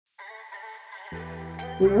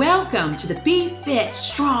Welcome to the Be Fit,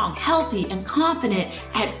 Strong, Healthy, and Confident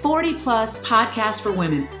at 40 Plus podcast for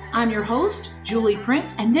women. I'm your host, Julie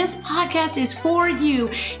Prince, and this podcast is for you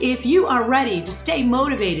if you are ready to stay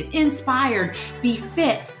motivated, inspired, be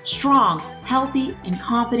fit, strong, healthy, and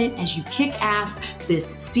confident as you kick ass this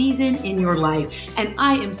season in your life. And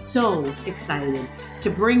I am so excited to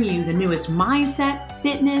bring you the newest mindset,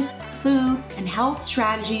 fitness, food, and health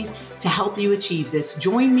strategies to help you achieve this.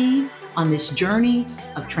 Join me on this journey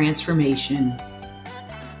of transformation.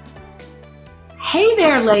 Hey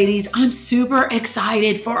there, ladies. I'm super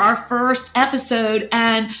excited for our first episode.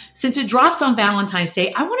 And since it dropped on Valentine's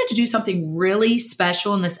Day, I wanted to do something really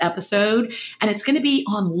special in this episode. And it's going to be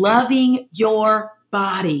on loving your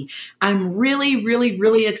body. I'm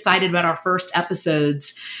really excited about our first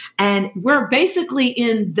episodes. And we're basically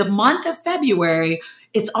in the month of February.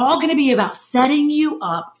 It's all going to be about setting you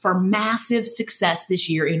up for massive success this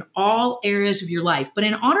year in all areas of your life. But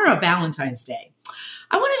in honor of Valentine's Day,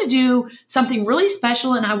 I wanted to do something really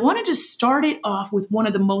special, and I wanted to start it off with one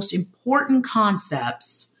of the most important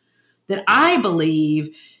concepts that I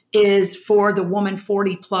believe is for the woman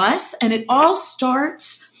 40 plus, and it all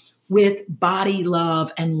starts with body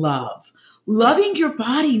love and love. Loving your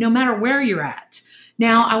body no matter where you're at.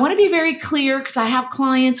 Now, I want to be very clear because I have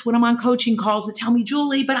clients when I'm on coaching calls that tell me,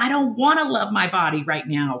 Julie, but I don't want to love my body right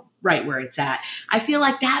now, right where it's at. I feel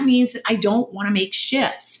like that means that I don't want to make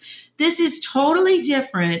shifts. This is totally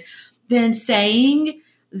different than saying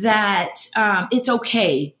that it's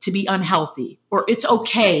okay to be unhealthy, or it's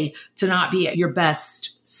okay to not be at your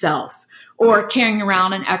best self, or carrying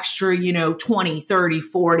around an extra, 20, 30,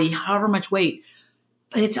 40, however much weight.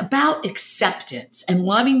 But it's about acceptance and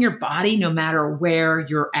loving your body no matter where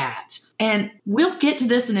you're at. And we'll get to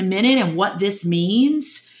this in a minute and what this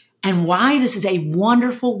means and why this is a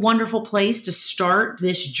wonderful place to start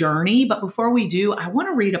this journey. But before we do, I want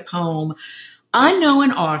to read a poem.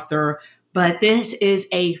 Unknown author, but this is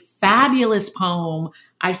a fabulous poem.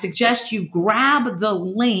 I suggest you grab the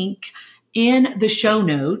link in the show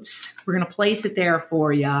notes. We're going to place it there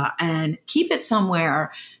for you and keep it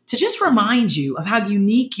somewhere to just remind you of how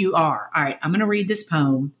unique you are. All right, I'm going to read this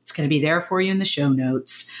poem. It's going to be there for you in the show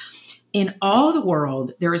notes. In all the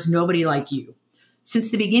world, there is nobody like you.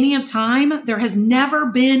 Since the beginning of time, there has never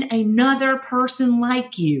been another person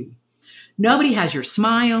like you. Nobody has your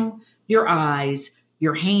smile, your eyes,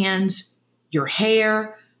 your hands, your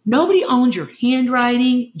hair. Nobody owns your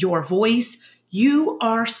handwriting, your voice. You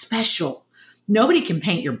are special. Nobody can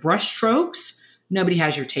paint your brush strokes. Nobody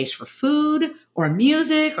has your taste for food or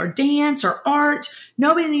music or dance or art.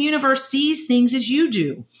 Nobody in the universe sees things as you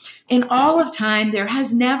do. In all of time, there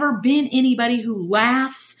has never been anybody who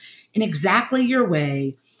laughs in exactly your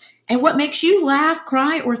way. And what makes you laugh,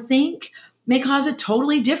 cry, or think may cause a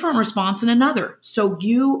totally different response in another. So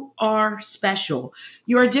you are special.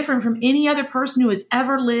 You are different from any other person who has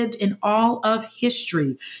ever lived in all of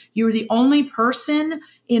history. You are the only person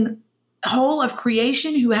in whole of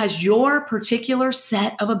creation who has your particular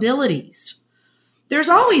set of abilities. There's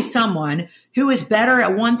always someone who is better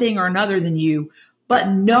at one thing or another than you, but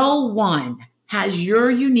no one has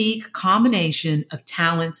your unique combination of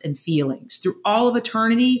talents and feelings. Through all of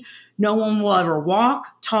eternity, no one will ever walk,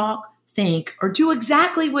 talk, think, or do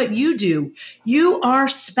exactly what you do. You are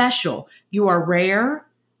special. You are rare.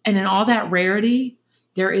 And in all that rarity,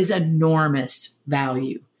 there is enormous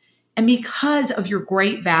value. And because of your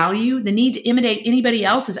great value, the need to imitate anybody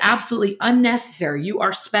else is absolutely unnecessary. You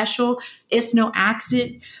are special. It's no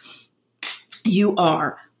accident. You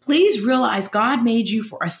are. Please realize God made you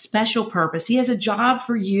for a special purpose. He has a job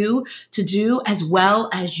for you to do as well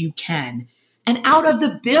as you can. And out of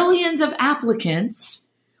the billions of applicants,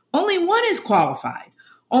 only one is qualified.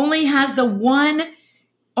 Only one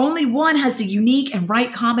has the unique and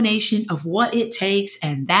right combination of what it takes,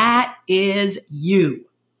 and that is you.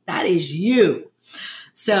 That is you.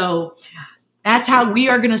 So that's how we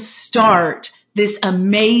are going to start this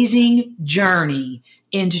amazing journey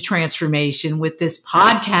into transformation with this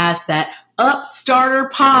podcast that Upstarter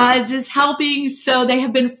Pods is helping. So they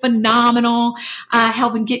have been phenomenal,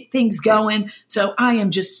 helping get things going. So I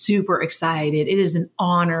am just super excited. It is an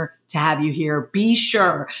honor to have you here. Be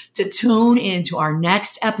sure to tune into our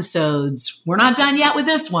next episodes. We're not done yet with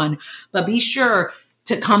this one, but be sure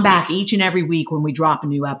to come back each and every week when we drop a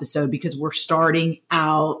new episode, because we're starting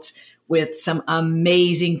out with some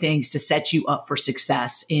amazing things to set you up for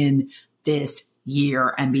success in this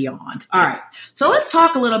year and beyond. All right. So let's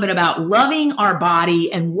talk a little bit about loving our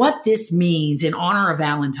body and what this means in honor of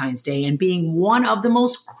Valentine's Day and being one of the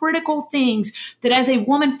most critical things that as a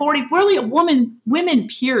woman 40, really a women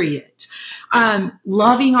period,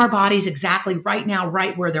 Loving our bodies exactly right now,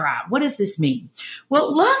 right where they're at. What does this mean?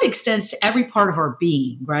 Well, love extends to every part of our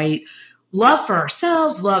being, right? Love for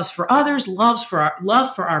ourselves, love for others, love for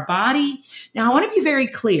our body. Now, I want to be very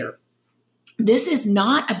clear. This is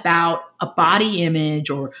not about a body image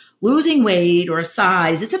or losing weight or a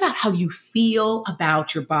size. It's about how you feel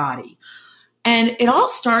about your body. And it all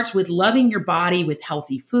starts with loving your body with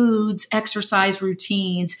healthy foods, exercise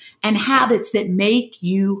routines, and habits that make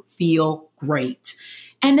you feel great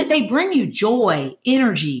and that they bring you joy,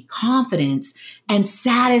 energy, confidence, and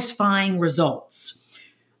satisfying results.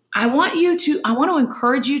 I want to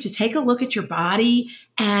encourage you to take a look at your body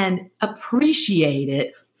and appreciate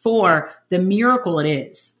it for the miracle it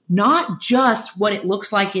is, not just what it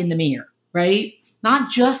looks like in the mirror, right? Not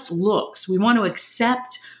just looks. We want to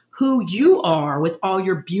accept who you are with all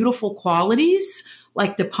your beautiful qualities,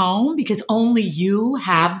 like the poem, because only you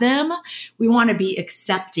have them. We want to be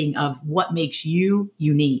accepting of what makes you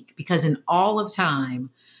unique, because in all of time,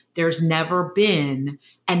 there's never been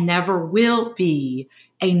and never will be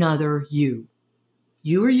another you.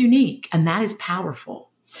 You are unique, and that is powerful.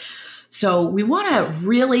 So we want to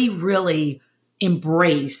really, really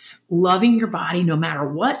embrace loving your body no matter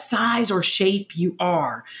what size or shape you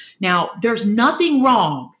are. Now, there's nothing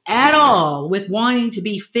wrong at all with wanting to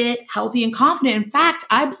be fit, healthy, and confident. In fact,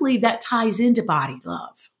 I believe that ties into body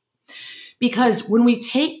love. Because when we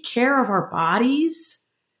take care of our bodies,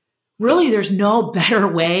 really there's no better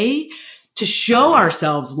way to show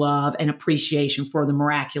ourselves love and appreciation for the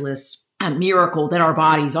miraculous miracle that our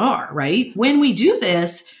bodies are, right? When we do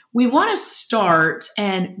this, we want to start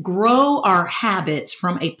and grow our habits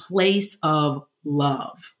from a place of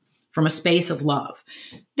love, from a space of love.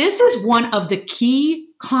 This is one of the key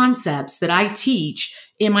concepts that I teach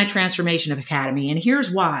in my Transformation Academy. And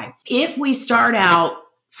here's why. If we start out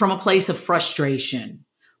from a place of frustration,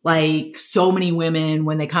 like so many women,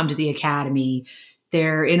 when they come to the academy,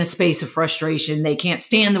 they're in a space of frustration. They can't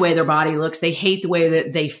stand the way their body looks. They hate the way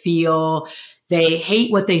that they feel. They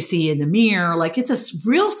hate what they see in the mirror. Like, it's a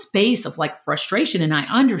real space of like frustration, and I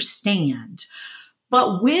understand.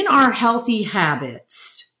 But when our healthy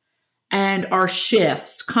habits and our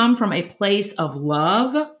shifts come from a place of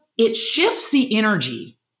love, it shifts the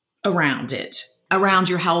energy around it, around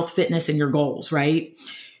your health, fitness, and your goals, right?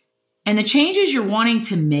 And the changes you're wanting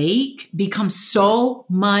to make become so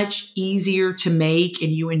much easier to make,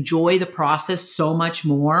 and you enjoy the process so much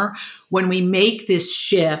more when we make this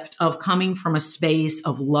shift of coming from a space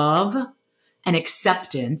of love and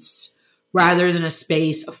acceptance rather than a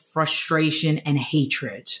space of frustration and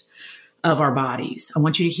hatred of our bodies. I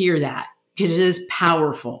want you to hear that, because it is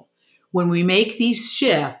powerful. When we make these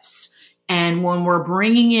shifts, and when we're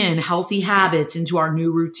bringing in healthy habits into our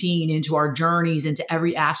new routine, into our journeys, into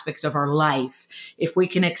every aspect of our life, if we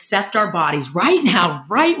can accept our bodies right now,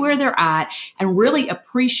 right where they're at, and really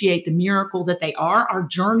appreciate the miracle that they are, our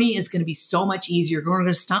journey is going to be so much easier. We're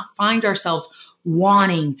going to find ourselves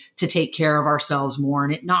wanting to take care of ourselves more,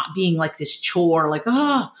 and it not being like this chore, like,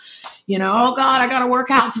 oh God, I got to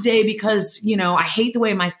work out today because, I hate the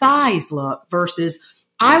way my thighs look, versus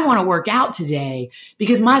I want to work out today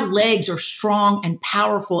because my legs are strong and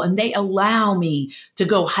powerful, and they allow me to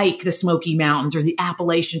go hike the Smoky Mountains or the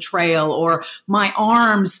Appalachian Trail, or my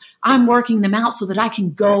arms, I'm working them out so that I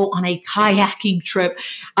can go on a kayaking trip.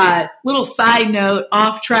 Little side note,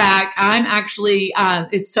 off track, I'm actually,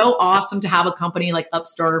 it's so awesome to have a company like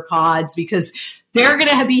Upstarter Pods, because they're going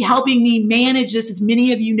to be helping me manage this. As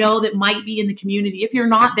many of you know that might be in the community. If you're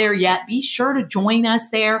not there yet, be sure to join us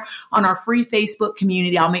there on our free Facebook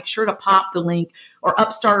community. I'll make sure to pop the link, or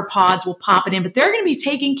Upstarter Pods will pop it in. But they're going to be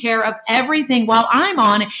taking care of everything while I'm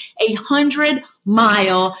on a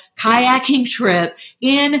 100-mile kayaking trip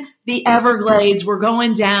in the Everglades. We're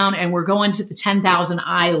going down and we're going to the 10,000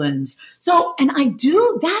 islands. So, and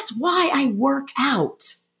that's why I work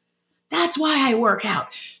out. That's why I work out.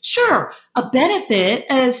 Sure, a benefit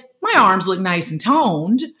is my arms look nice and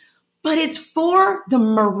toned, but it's for the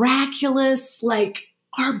miraculous, like,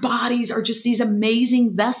 our bodies are just these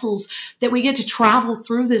amazing vessels that we get to travel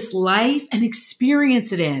through this life and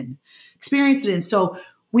experience it in. So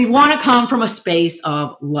we want to come from a space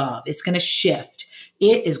of love. It's going to shift.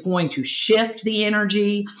 It is going to shift the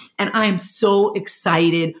energy, and I am so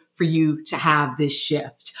excited for you to have this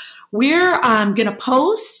shift. We're going to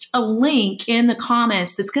post a link in the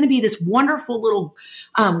comments that's going to be this wonderful little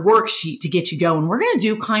worksheet to get you going. We're going to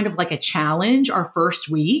do kind of like a challenge our first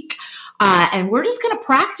week, and we're just going to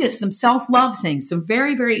practice some self-love things, some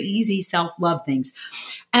very, very easy self-love things.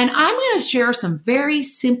 And I'm going to share some very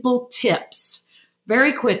simple tips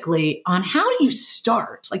very quickly on how do you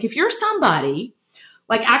start. Like, if you're somebody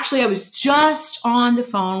Like, actually, I was just on the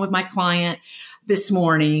phone with my client this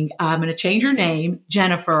morning. I'm going to change her name,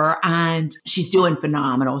 Jennifer, and she's doing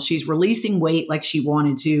phenomenal. She's releasing weight like she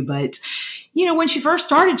wanted to. But, when she first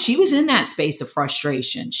started, she was in that space of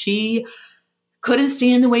frustration. She couldn't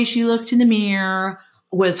stand the way she looked in the mirror,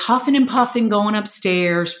 was huffing and puffing going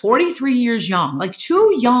upstairs, 43 years young, like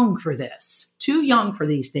too young for this, too young for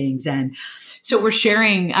these things. And so we're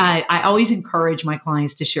sharing, I always encourage my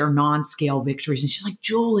clients to share non-scale victories. And she's like,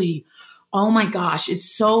 Julie, oh my gosh, it's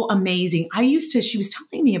so amazing. She was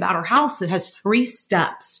telling me about her house that has 3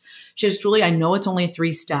 steps. She says, Julie, I know it's only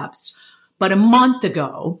 3 steps, but a month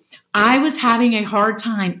ago, I was having a hard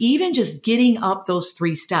time even just getting up those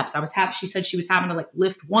 3 steps. She said she was having to like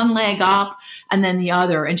lift one leg up and then the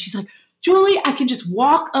other. And she's like, Julie, I can just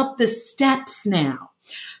walk up the steps now.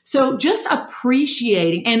 So just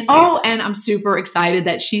appreciating, and I'm super excited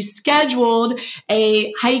that she scheduled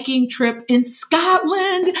a hiking trip in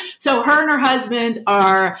Scotland. So her and her husband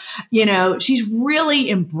are, she's really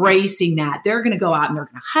embracing that. They're going to go out and they're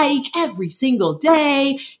going to hike every single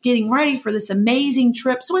day, getting ready for this amazing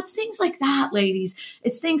trip. So it's things like that, ladies.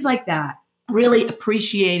 It's things like that. Really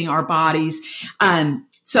appreciating our bodies.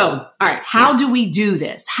 So, all right, how do we do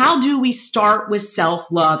this? How do we start with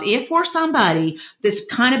self-love if we're somebody that's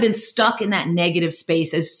kind of been stuck in that negative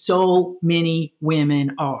space, as so many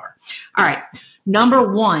women are? All right, number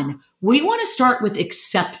 1, we want to start with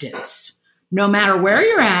acceptance. No matter where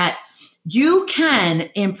you're at, you can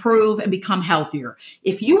improve and become healthier.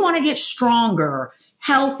 If you want to get stronger,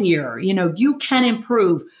 healthier, you can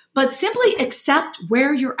improve, but simply accept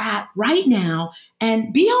where you're at right now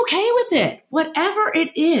and be okay with it, whatever it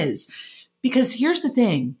is. Because here's the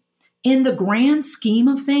thing, in the grand scheme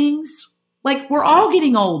of things, like, we're all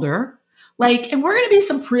getting older, and we're going to be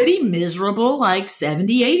some pretty miserable,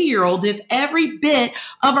 70, 80-year-olds if every bit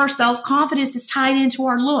of our self-confidence is tied into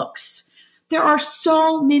our looks. There are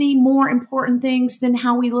so many more important things than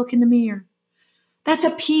how we look in the mirror. That's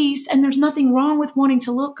a piece, and there's nothing wrong with wanting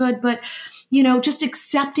to look good, but, just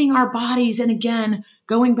accepting our bodies. And again,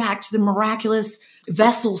 going back to the miraculous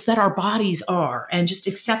vessels that our bodies are and just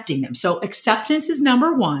accepting them. So acceptance is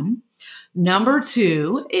number 1. Number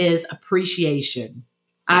 2 is appreciation.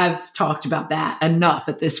 I've talked about that enough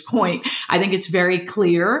at this point. I think it's very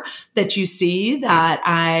clear that you see that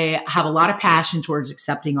I have a lot of passion towards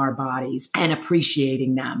accepting our bodies and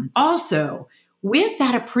appreciating them. Also, with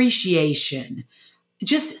that appreciation,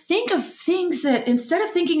 just think of things that, instead of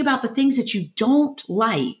thinking about the things that you don't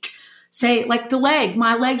like, say, like the leg,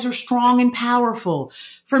 my legs are strong and powerful.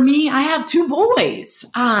 For me, I have 2 boys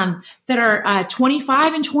that are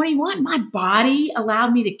 25 and 21. My body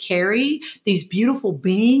allowed me to carry these beautiful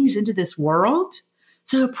beings into this world.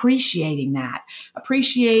 So appreciating that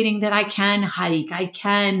I can hike, I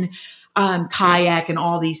can kayak and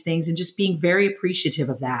all these things, and just being very appreciative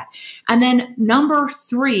of that. And then number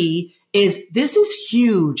 3 is, this is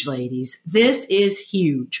huge, ladies. This is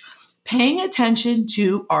huge. Paying attention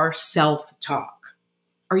to our self-talk.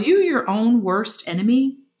 Are you your own worst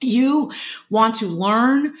enemy? You want to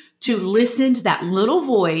learn to listen to that little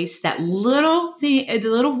voice, that little thing, the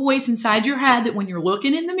little voice inside your head that when you're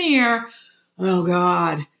looking in the mirror, oh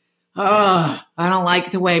God, I don't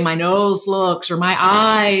like the way my nose looks or my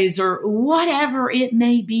eyes or whatever it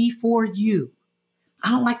may be for you. I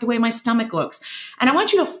don't like the way my stomach looks. And I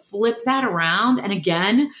want you to flip that around and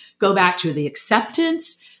again, go back to the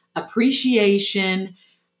acceptance, appreciation,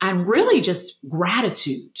 and really just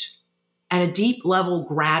gratitude, at a deep level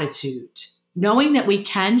gratitude, knowing that we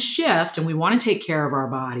can shift and we want to take care of our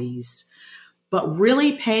bodies, but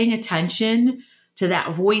really paying attention to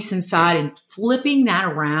that voice inside and flipping that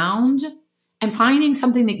around and finding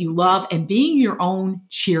something that you love and being your own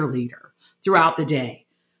cheerleader throughout the day.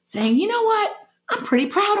 Saying, you know what? I'm pretty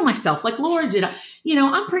proud of myself. Like Laura did,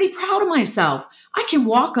 I'm pretty proud of myself. I can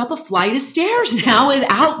walk up a flight of stairs now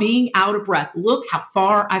without being out of breath. Look how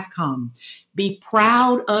far I've come. Be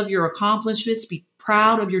proud of your accomplishments. Be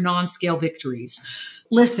proud of your non-scale victories.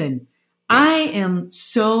 Listen, I am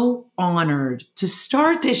so honored to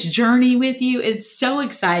start this journey with you. It's so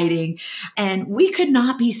exciting. And we could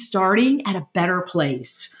not be starting at a better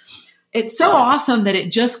place. It's so awesome that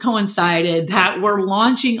it just coincided that we're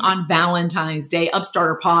launching on Valentine's Day.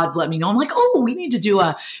 Upstarter Pods let me know. I'm like, we need to do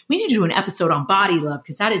an episode on body love,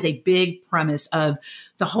 because that is a big premise of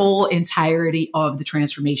the whole entirety of the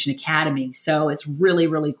Transformation Academy. So it's really,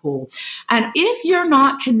 really cool. And if you're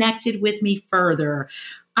not connected with me further,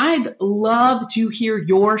 I'd love to hear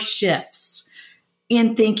your shifts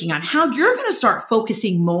in thinking on how you're going to start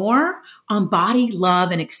focusing more on body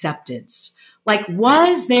love and acceptance. Like,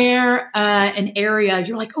 was there an area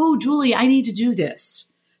you're like, oh, Julie, I need to do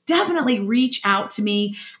this? Definitely reach out to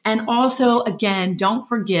me. And also, again, don't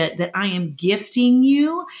forget that I am gifting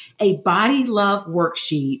you a body love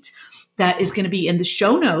worksheet that is going to be in the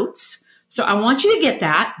show notes. So I want you to get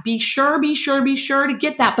that. Be sure to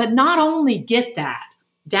get that. But not only get that,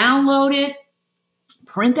 download it,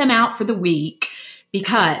 print them out for the week,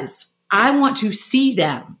 because I want to see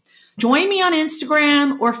them. Join me on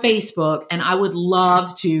Instagram or Facebook, and I would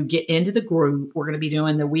love to get into the group. We're going to be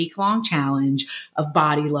doing the week-long challenge of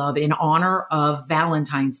body love in honor of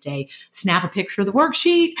Valentine's Day. Snap a picture of the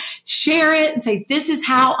worksheet, share it, and say, this is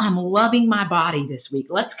how I'm loving my body this week.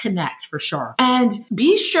 Let's connect for sure. And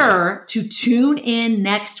be sure to tune in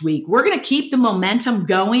next week. We're going to keep the momentum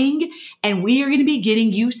going, and we are going to be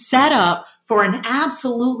getting you set up for an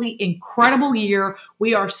absolutely incredible year.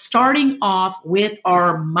 We are starting off with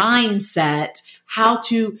our mindset, how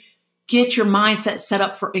to get your mindset set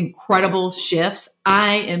up for incredible shifts.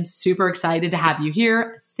 I am super excited to have you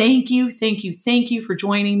here. Thank you for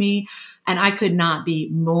joining me. And I could not be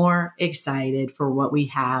more excited for what we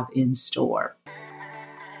have in store.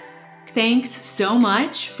 Thanks so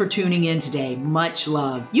much for tuning in today. Much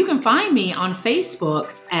love. You can find me on Facebook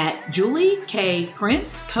at Julie K.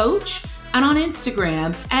 Prince Coach, and on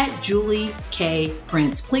Instagram at Julie K.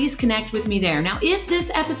 Prince. Please connect with me there. Now, if this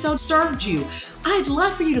episode served you, I'd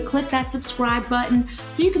love for you to click that subscribe button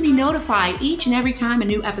so you can be notified each and every time a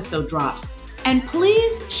new episode drops. And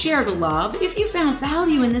please share the love. If you found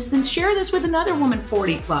value in this, then share this with another woman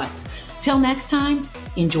 40 plus. Till next time,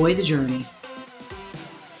 enjoy the journey.